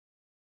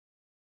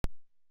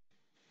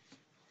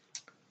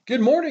Good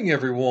morning,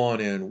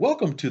 everyone, and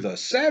welcome to the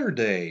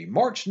Saturday,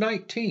 March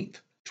 19th,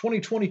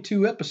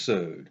 2022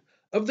 episode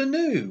of the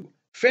new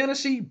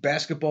Fantasy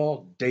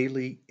Basketball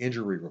Daily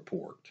Injury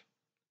Report.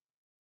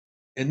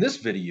 In this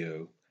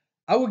video,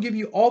 I will give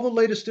you all the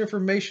latest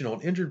information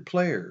on injured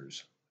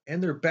players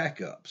and their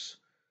backups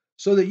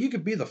so that you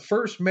can be the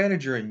first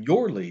manager in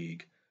your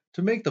league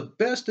to make the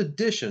best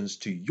additions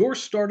to your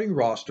starting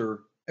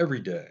roster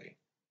every day.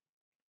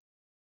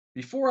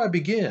 Before I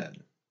begin,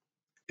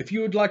 if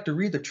you would like to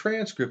read the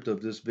transcript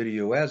of this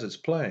video as it's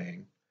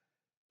playing,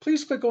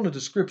 please click on the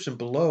description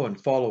below and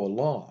follow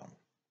along.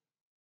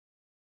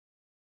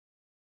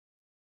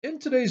 In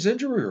today's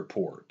injury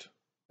report,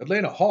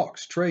 Atlanta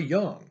Hawks' Trae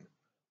Young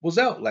was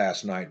out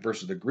last night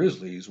versus the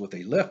Grizzlies with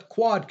a left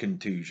quad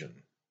contusion.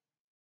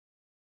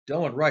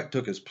 Delon Wright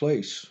took his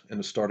place in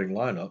the starting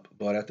lineup,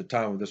 but at the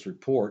time of this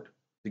report,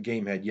 the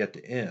game had yet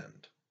to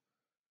end.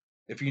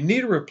 If you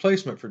need a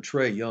replacement for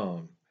Trae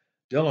Young,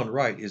 Delon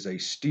Wright is a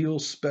steal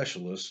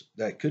specialist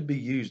that could be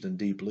used in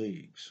deep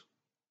leagues.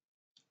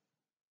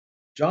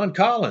 John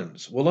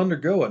Collins will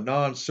undergo a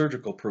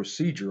non-surgical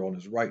procedure on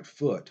his right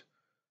foot,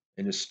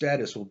 and his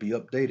status will be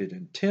updated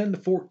in 10 to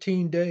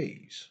 14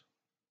 days.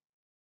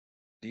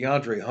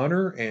 DeAndre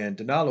Hunter and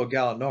Danilo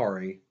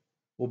Gallinari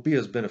will be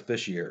his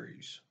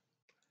beneficiaries.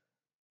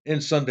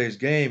 In Sunday's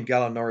game,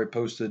 Gallinari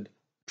posted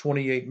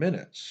 28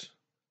 minutes,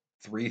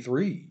 3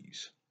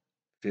 threes,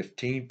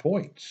 15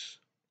 points,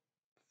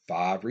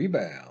 5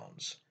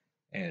 rebounds,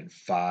 and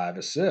 5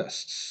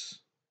 assists.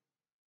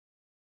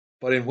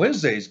 But in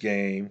Wednesday's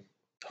game,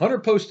 Hunter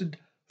posted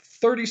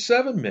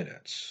 37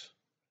 minutes,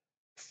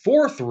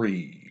 4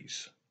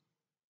 threes,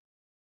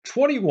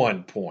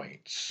 21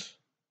 points,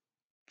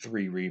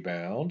 3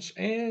 rebounds,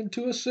 and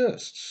 2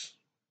 assists.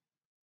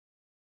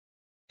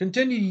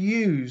 Continue to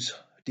use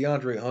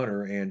DeAndre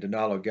Hunter and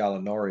Danilo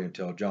Gallinari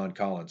until John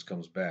Collins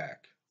comes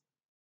back.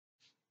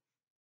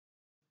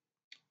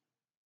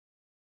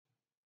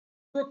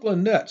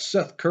 Brooklyn Nets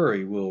Seth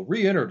Curry will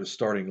re-enter the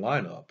starting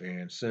lineup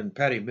and send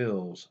Patty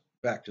Mills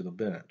back to the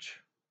bench.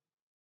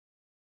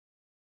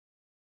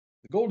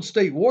 The Golden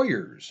State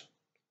Warriors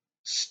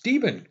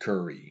Stephen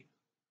Curry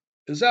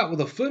is out with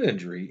a foot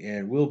injury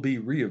and will be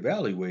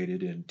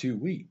reevaluated in 2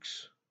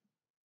 weeks.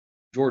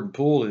 Jordan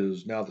Poole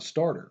is now the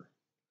starter.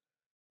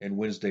 In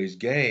Wednesday's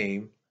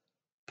game,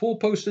 Poole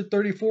posted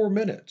 34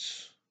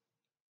 minutes,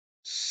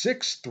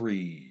 6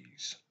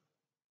 threes,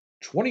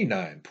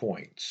 29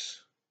 points,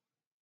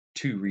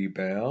 2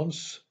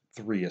 rebounds,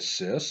 3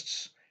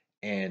 assists,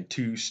 and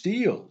 2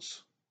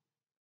 steals.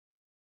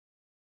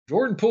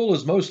 Jordan Poole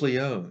is mostly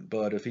owned,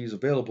 but if he's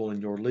available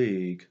in your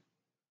league,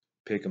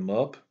 pick him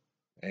up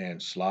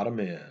and slot him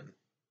in.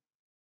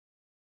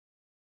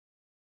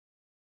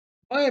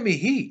 Miami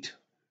Heat.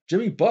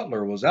 Jimmy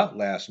Butler was out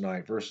last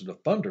night versus the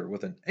Thunder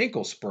with an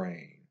ankle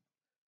sprain.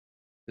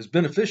 His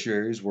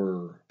beneficiaries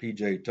were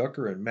P.J.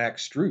 Tucker and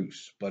Max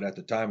Strus, but at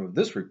the time of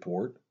this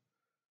report,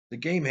 the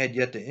game had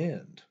yet to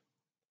end.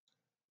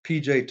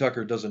 P.J.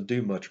 Tucker doesn't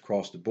do much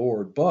across the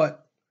board,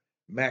 but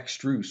Max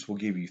Strus will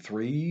give you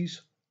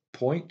threes,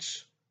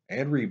 points,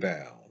 and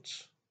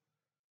rebounds.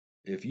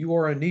 If you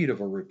are in need of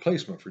a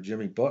replacement for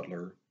Jimmy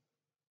Butler,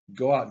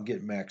 go out and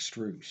get Max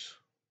Strus.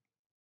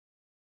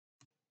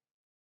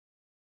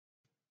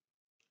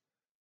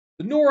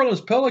 The New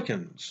Orleans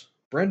Pelicans,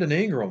 Brandon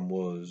Ingram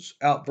was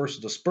out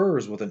versus the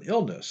Spurs with an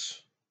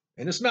illness,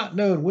 and it's not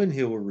known when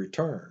he will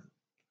return.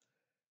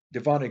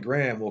 Devontae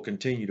Graham will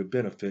continue to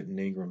benefit in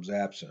Ingram's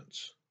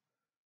absence.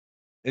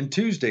 In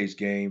Tuesday's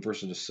game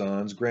versus the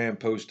Suns, Graham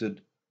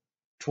posted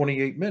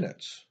 28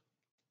 minutes,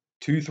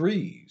 2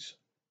 threes,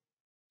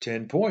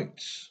 10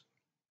 points,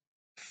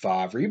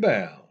 5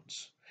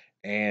 rebounds,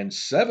 and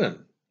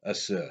 7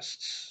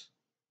 assists.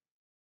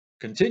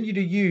 Continue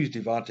to use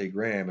Devontae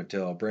Graham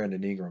until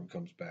Brandon Ingram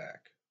comes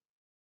back.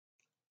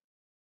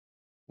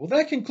 Well,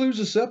 that concludes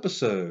this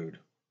episode.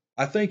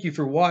 I thank you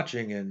for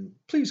watching, and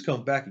please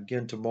come back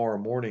again tomorrow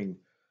morning,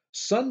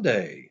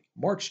 Sunday,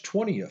 March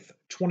 20th,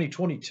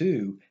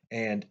 2022,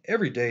 and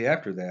every day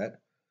after that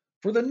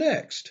for the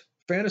next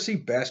Fantasy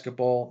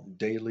Basketball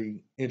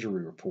Daily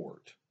Injury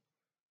Report.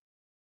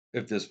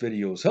 If this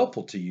video is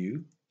helpful to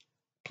you,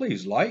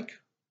 please like,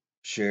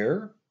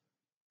 share,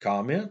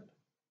 comment,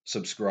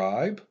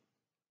 subscribe,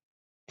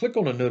 click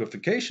on the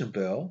notification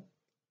bell,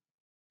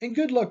 and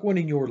good luck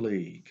winning your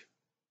league.